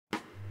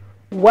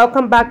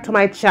Welcome back to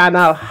my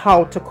channel,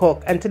 How to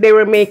Cook, and today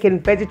we're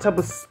making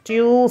vegetable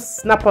stew,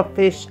 snapper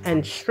fish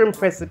and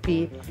shrimp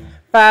recipe.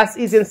 Fast,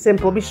 easy and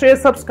simple. Be sure you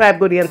subscribe,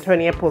 go there and turn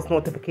on your post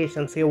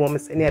notifications so you won't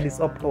miss any of this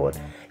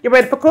upload. You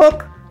ready for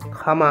cook?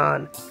 Come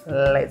on,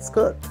 let's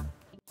cook.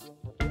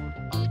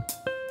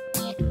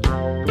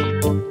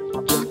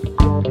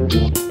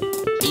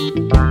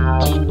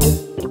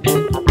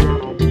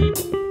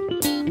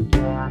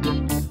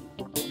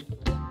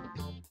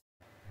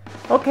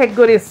 Okay,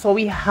 goodies, so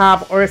we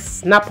have our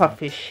snapper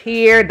fish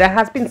here that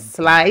has been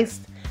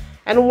sliced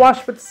and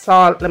washed with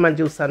salt, lemon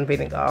juice and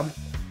vinegar.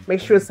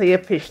 Make sure you say your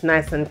fish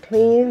nice and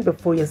clean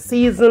before you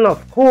season,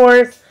 of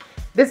course.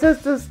 This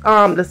is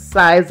the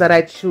size that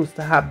I choose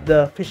to have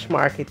the fish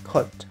market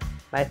cut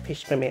by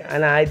Fish for me,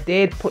 and I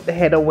did put the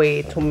head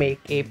away to make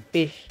a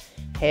fish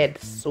head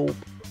soup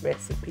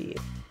recipe.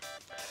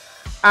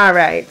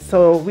 Alright,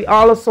 so we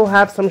also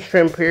have some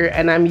shrimp here,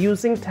 and I'm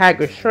using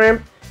tiger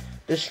shrimp.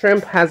 The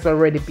shrimp has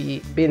already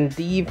been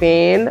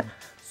deveined,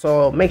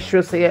 so make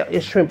sure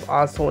your shrimp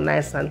also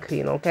nice and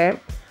clean, okay?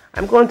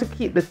 I'm going to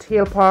keep the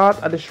tail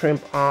part of the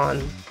shrimp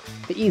on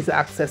for easy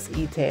access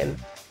eating.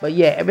 But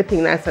yeah,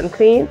 everything nice and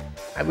clean.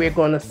 And we're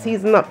going to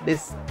season up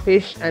this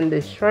fish and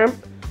this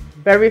shrimp.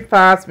 Very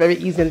fast, very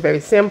easy and very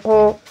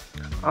simple.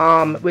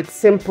 With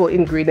simple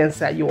ingredients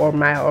that you or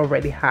might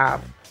already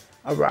have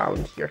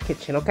around your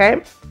kitchen,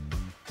 okay?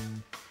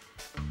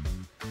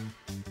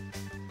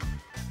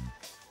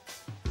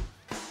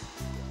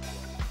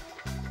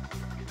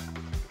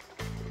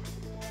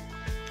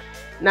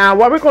 Now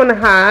what we're going to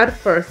add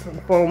first and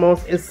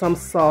foremost is some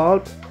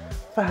salt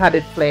for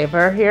added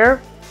flavor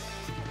here.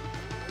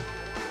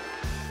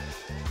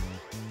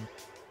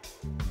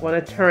 I'm going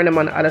to turn them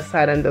on the other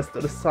side and just do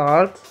the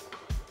salt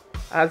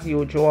as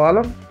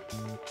usual.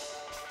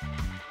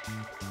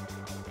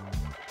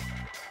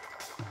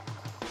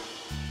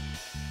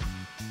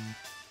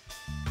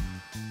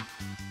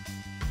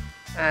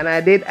 And I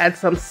did add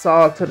some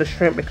salt to the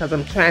shrimp because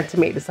I'm trying to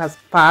make this as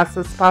fast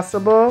as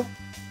possible.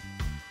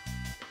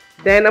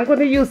 Then I'm going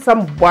to use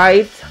some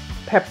white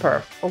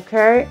pepper,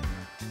 okay?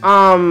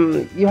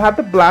 You have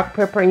the black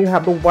pepper and you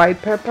have the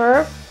white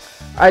pepper.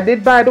 I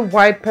did buy the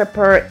white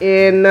pepper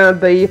in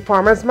the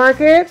farmer's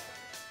market.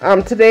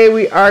 Today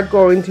we are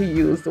going to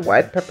use the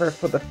white pepper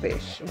for the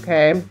fish,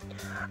 okay?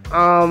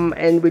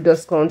 And we're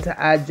just going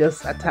to add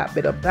just a tad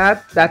bit of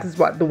that. That is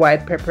what the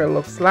white pepper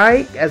looks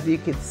like, as you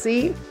can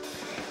see.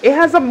 It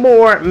has a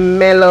more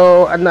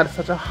mellow and not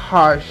such a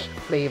harsh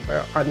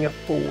flavor on your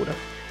food.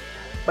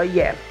 But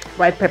yeah,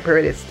 white pepper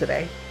it is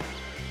today.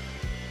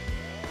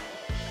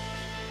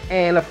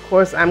 And of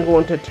course I'm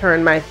going to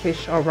turn my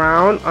fish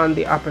around on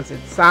the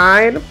opposite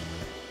side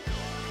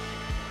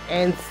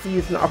and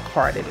season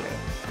accordingly.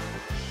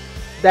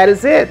 That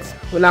is it.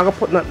 We're not going to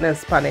put nothing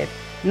else on it.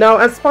 Now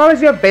as far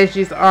as your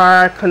veggies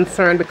are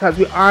concerned, because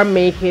we are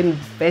making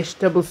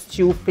vegetable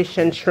stew, fish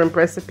and shrimp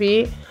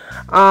recipe,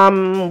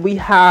 we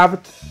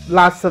have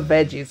lots of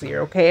veggies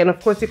here, okay? And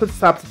of course you could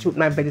substitute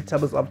my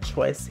vegetables of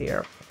choice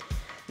here.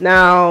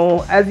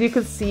 Now, as you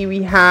can see,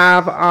 we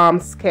have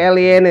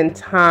scallion and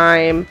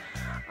thyme.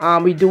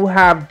 We do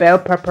have bell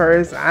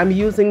peppers. I'm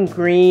using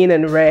green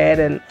and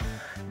red and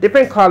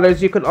different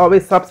colors. You can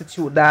always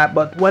substitute that.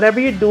 But whatever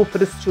you do for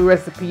the stew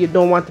recipe, you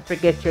don't want to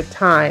forget your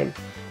thyme.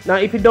 Now,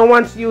 if you don't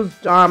want to use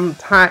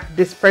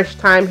this fresh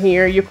thyme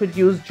here, you could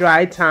use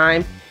dry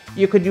thyme.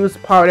 You could use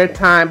powdered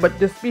thyme. But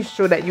just be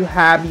sure that you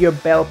have your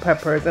bell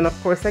peppers. And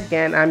of course,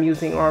 again, I'm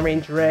using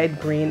orange,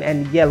 red, green,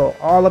 and yellow.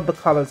 All of the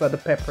colors of the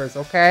peppers,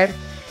 okay?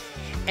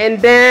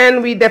 And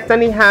then we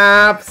definitely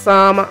have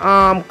some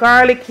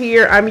garlic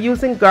here. I'm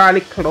using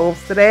garlic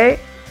cloves today.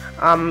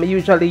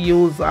 Usually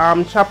use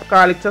chopped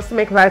garlic just to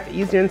make life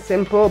easier and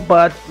simple,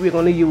 but we're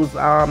going to use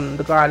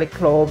the garlic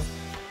cloves.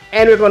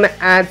 And we're going to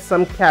add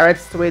some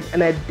carrots to it,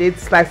 and I did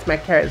slice my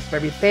carrots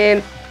very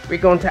thin. We're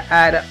going to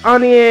add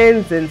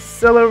onions and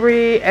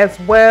celery as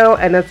well,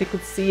 and as you can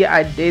see,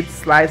 I did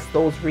slice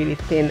those really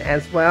thin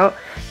as well.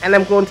 And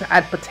I'm going to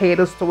add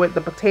potatoes to it.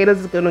 The potatoes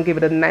is going to give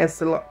it a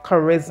nice little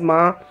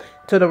charisma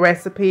to the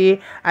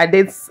recipe. I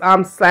did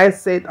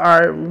slice it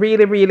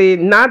really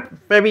not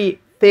very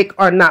thick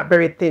or not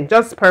very thin,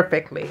 just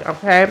perfectly,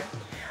 okay?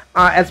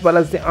 As well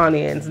as the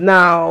onions.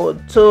 Now,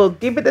 to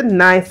give it a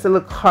nice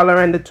little color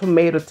and the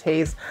tomato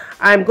taste,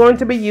 I'm going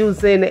to be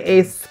using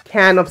a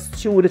can of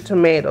stewed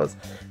tomatoes.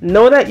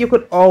 Know that you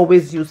could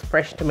always use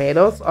fresh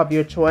tomatoes of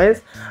your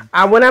choice.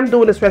 When I'm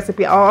doing this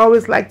recipe, I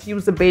always like to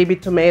use the baby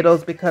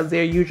tomatoes because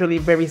they're usually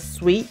very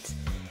sweet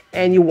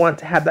and you want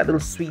to have that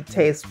little sweet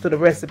taste to the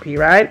recipe,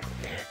 right?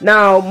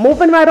 Now,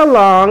 moving right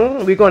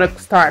along, we're going to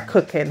start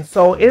cooking.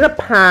 So in a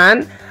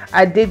pan,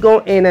 I did go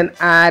in and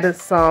add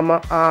some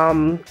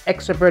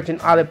extra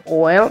virgin olive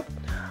oil.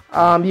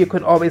 You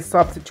could always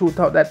substitute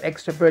out that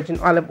extra virgin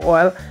olive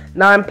oil.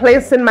 Now I'm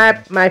placing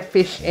my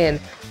fish in.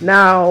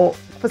 Now,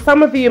 for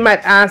some of you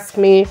might ask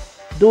me,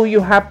 do you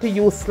have to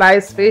use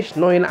sliced fish?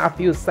 No, you don't have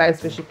to use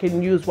sliced fish. You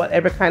can use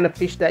whatever kind of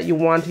fish that you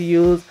want to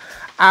use.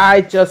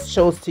 I just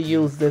chose to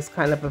use this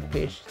kind of a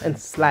fish and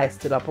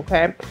sliced it up.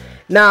 Okay,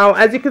 now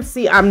as you can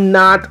see, I'm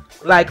not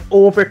like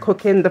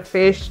overcooking the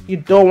fish. You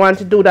don't want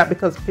to do that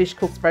because fish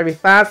cooks very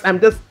fast.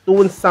 I'm just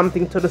doing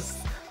something to the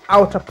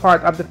outer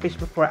part of the fish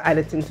before I add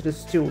it into the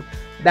stew.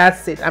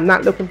 That's it. I'm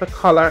not looking for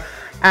color,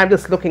 I'm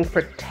just looking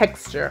for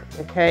texture.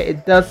 Okay,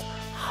 it does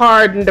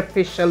harden the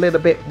fish a little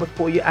bit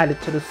before you add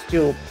it to the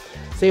stew.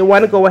 So you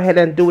want to go ahead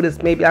and do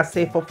this, maybe I'll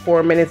say for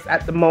 4 minutes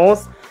at the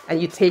most, and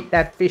you take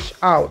that fish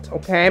out.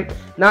 Okay,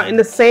 now in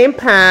the same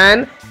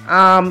pan,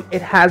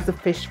 it has the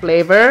fish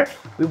flavor.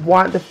 We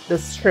want the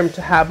shrimp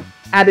to have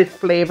added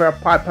flavor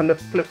apart from the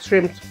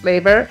shrimp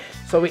flavor,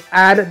 so we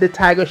add the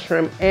tiger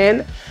shrimp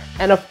in.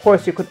 And of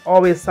course, you could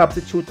always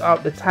substitute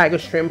out the tiger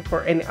shrimp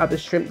for any other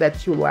shrimp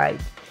that you like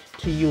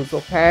to use.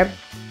 Okay,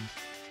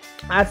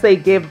 I say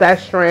give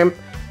that shrimp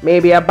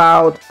maybe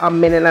about a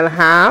minute and a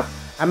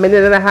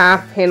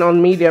half in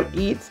on medium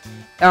heat.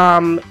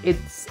 It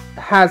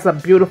has a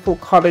beautiful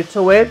color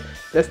to it.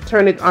 Just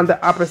turn it on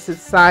the opposite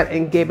side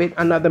and give it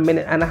another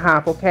minute and a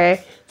half.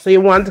 Okay, so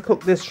you want to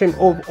cook this shrimp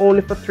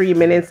only for 3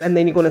 minutes, and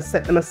then you're going to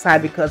set them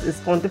aside because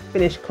it's going to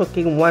finish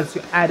cooking once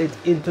you add it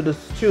into the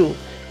stew.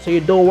 So you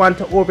don't want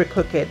to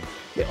overcook it.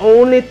 The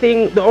only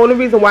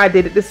reason why I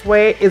did it this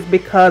way is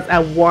because I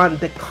want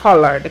the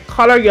color,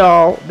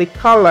 y'all, the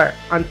color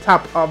on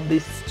top of the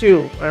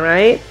stew. All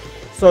right,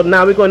 so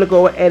now we're going to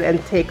go ahead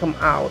and take them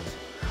out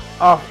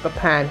of the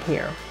pan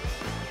here.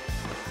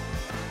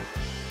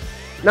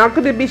 Now,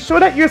 could you be sure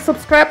that you're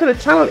subscribed to the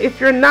channel?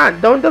 If you're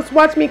not, don't just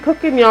watch me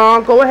cooking,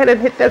 y'all. Go ahead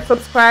and hit that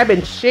subscribe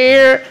and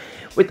share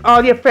with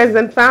all your friends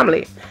and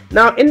family.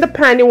 Now in the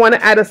pan, you want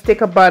to add a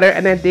stick of butter,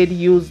 and I did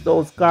use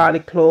those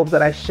garlic cloves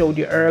that I showed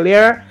you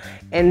earlier.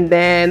 And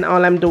then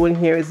all I'm doing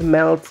here is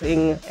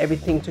melting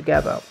everything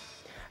together.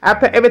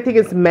 After everything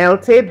is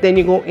melted, then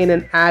you go in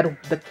and add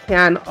the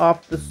can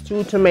of the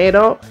stewed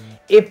tomato,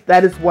 if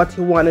that is what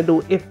you want to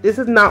do. If this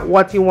is not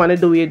what you want to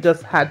do, you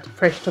just add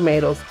fresh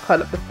tomatoes,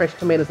 cut up the fresh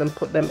tomatoes and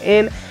put them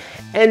in.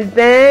 And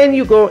then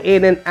you go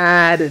in and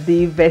add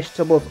the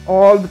vegetables,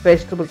 all the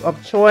vegetables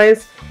of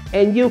choice.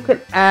 And you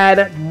can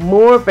add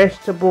more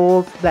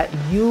vegetables that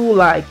you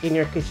like in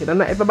your kitchen. And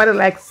not everybody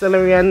likes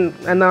celery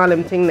and all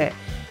them things there.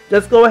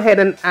 Just go ahead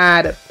and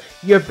add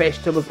your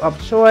vegetables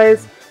of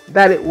choice.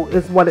 That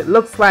is what it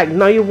looks like.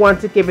 Now you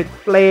want to give it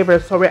flavor,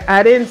 so we're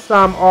adding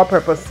some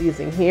all-purpose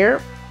seasoning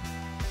here.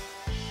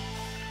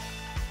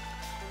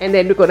 And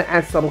then we're going to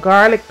add some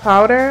garlic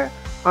powder,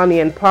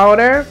 onion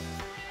powder.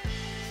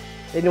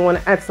 Then you want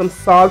to add some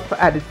salt for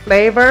added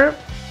flavor.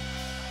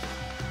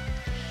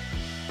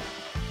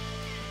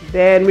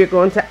 Then we're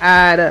going to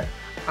add,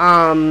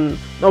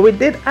 no, we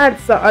did add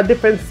a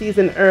different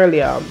season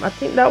earlier. I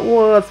think that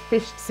was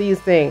fish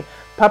seasoning,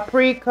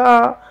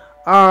 paprika,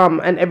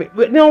 and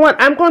you know what?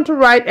 I'm going to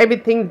write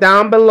everything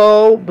down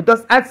below, but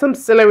just add some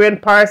celery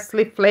and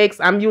parsley flakes.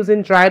 I'm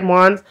using dried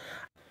ones.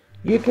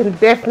 You can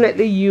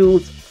definitely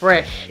use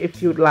fresh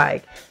if you'd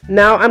like.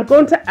 Now I'm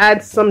going to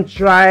add some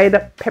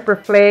dried pepper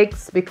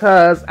flakes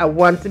because I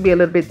want to be a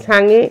little bit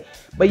tangy,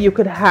 but you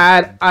could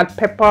add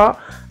pepper,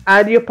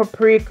 add your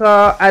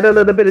paprika, add a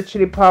little bit of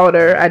chili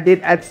powder. I did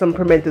add some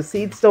pimento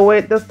seeds to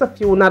it, just a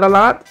few, not a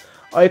lot.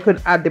 Or you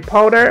could add the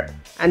powder,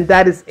 and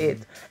that is it.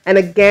 And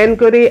again,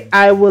 goodie,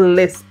 I will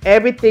list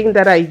everything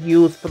that I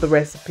use for the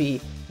recipe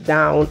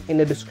down in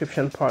the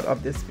description part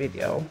of this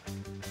video.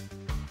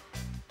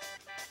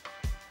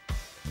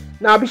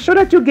 Now be sure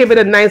that you give it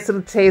a nice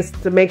little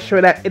taste to make sure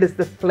that it is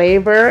the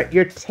flavor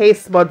your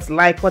taste buds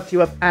like what you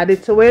have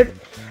added to it.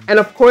 And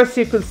of course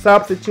you could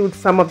substitute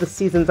some of the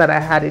seasons that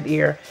I had it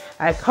here.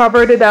 I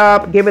covered it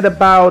up, give it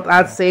about,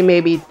 I'd say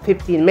maybe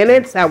 15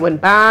 minutes. I went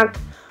back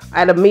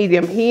at a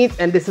medium heat,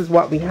 and this is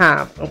what we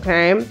have.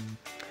 Okay,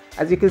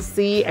 as you can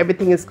see,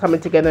 everything is coming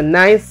together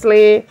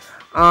nicely.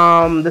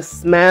 The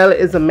smell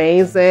is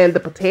amazing. The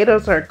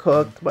potatoes are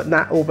cooked but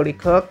not overly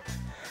cooked,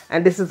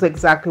 and this is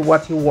exactly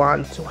what you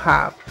want to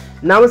have.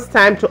 Now it's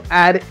time to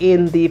add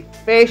in the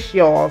fish,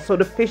 y'all. So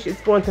the fish is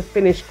going to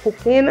finish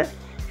cooking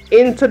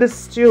into the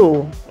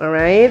stew. All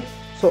right,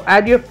 so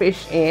add your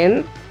fish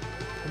in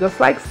just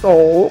like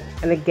so,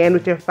 and again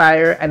with your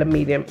fire at a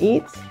medium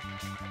heat.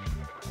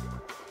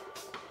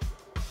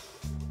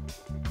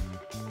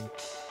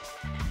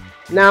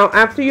 Now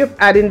after you've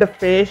added the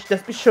fish,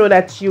 just be sure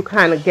that you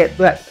kind of get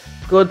that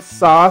good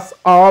sauce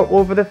all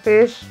over the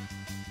fish.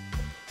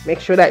 Make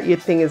sure that your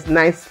thing is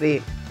nicely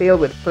filled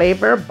with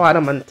flavor,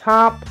 bottom and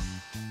top.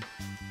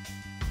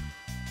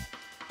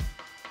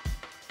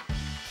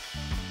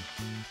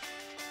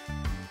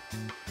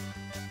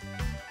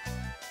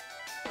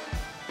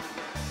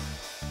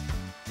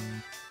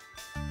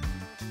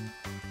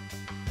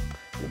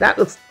 That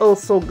looks oh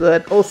so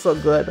good, oh so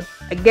good.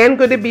 Again,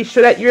 good to be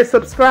sure that you're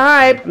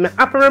subscribed.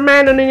 Up a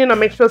reminder,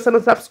 make sure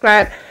to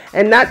subscribe,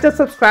 and not just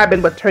subscribing,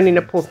 but turning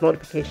the post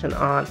notification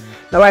on.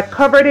 Now I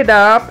covered it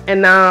up,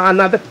 and now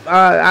another,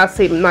 I'll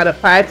say another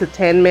 5 to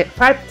 10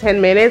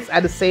 minutes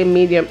at the same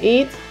medium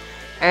heat.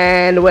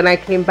 And when I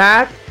came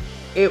back,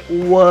 it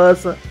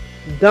was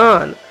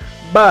done.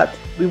 But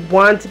we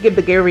want to give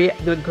the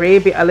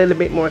gravy a little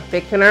bit more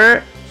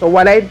thickener. So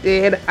what I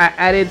did, I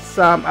added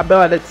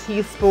about a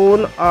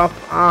teaspoon of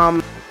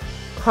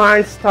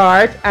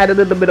cornstarch, added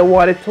a little bit of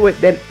water to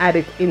it, then add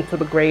it into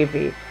the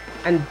gravy,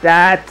 and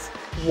that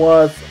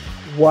was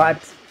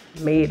what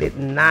made it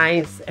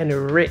nice and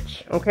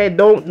rich. Okay,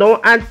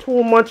 don't add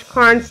too much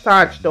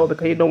cornstarch though,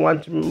 because you don't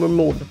want to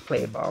remove the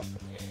flavor.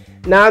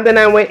 Now then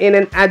I went in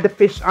and add the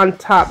fish on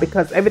top,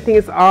 because everything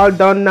is all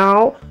done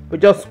now. We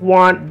just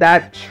want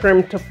that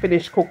shrimp to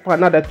finish cook for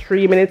another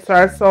 3 minutes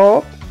or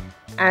so,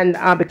 and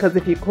because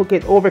if you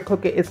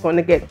overcook it, it's going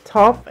to get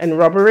tough and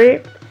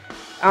rubbery.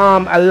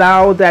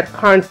 Allow that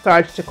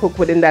cornstarch to cook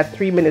within that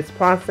 3 minutes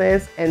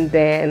process, and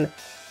then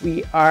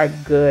we are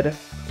good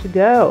to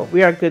go.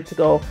 We are good to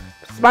go.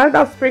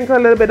 Sprinkle a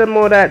little bit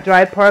more of that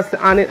dried parsley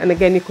on it, and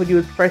again, you could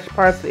use fresh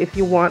parsley if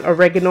you want,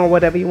 oregano,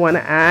 whatever you want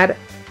to add.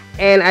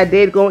 And I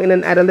did go in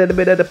and add a little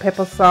bit of the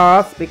pepper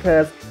sauce,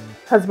 because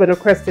husband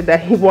requested that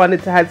he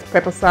wanted to add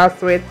pepper sauce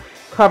to it.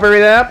 Cover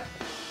it up.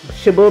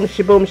 Shaboom,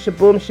 shaboom,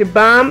 shaboom,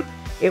 shabam.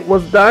 It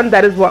was done.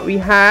 That is what we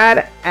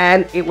had,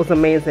 and it was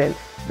amazing.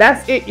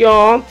 That's it,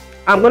 y'all.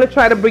 I'm going to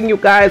try to bring you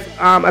guys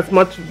as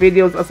much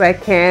videos as I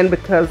can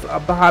because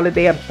of the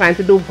holiday. I'm trying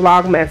to do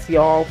Vlogmas,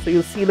 y'all. So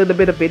you'll see a little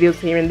bit of videos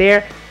here and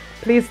there.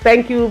 Please,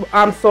 thank you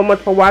so much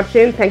for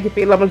watching. Thank you for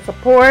your love and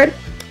support.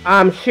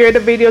 Share the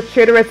video,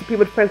 share the recipe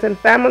with friends and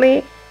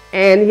family.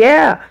 And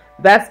yeah,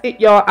 that's it,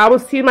 y'all. I will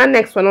see you in my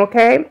next one,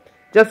 okay?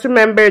 Just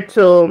remember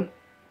to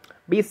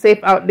be safe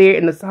out there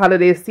in this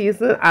holiday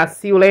season. I'll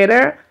see you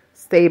later.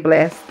 Stay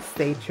blessed.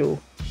 Stay true.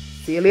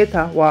 See you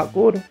later. Walk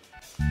good.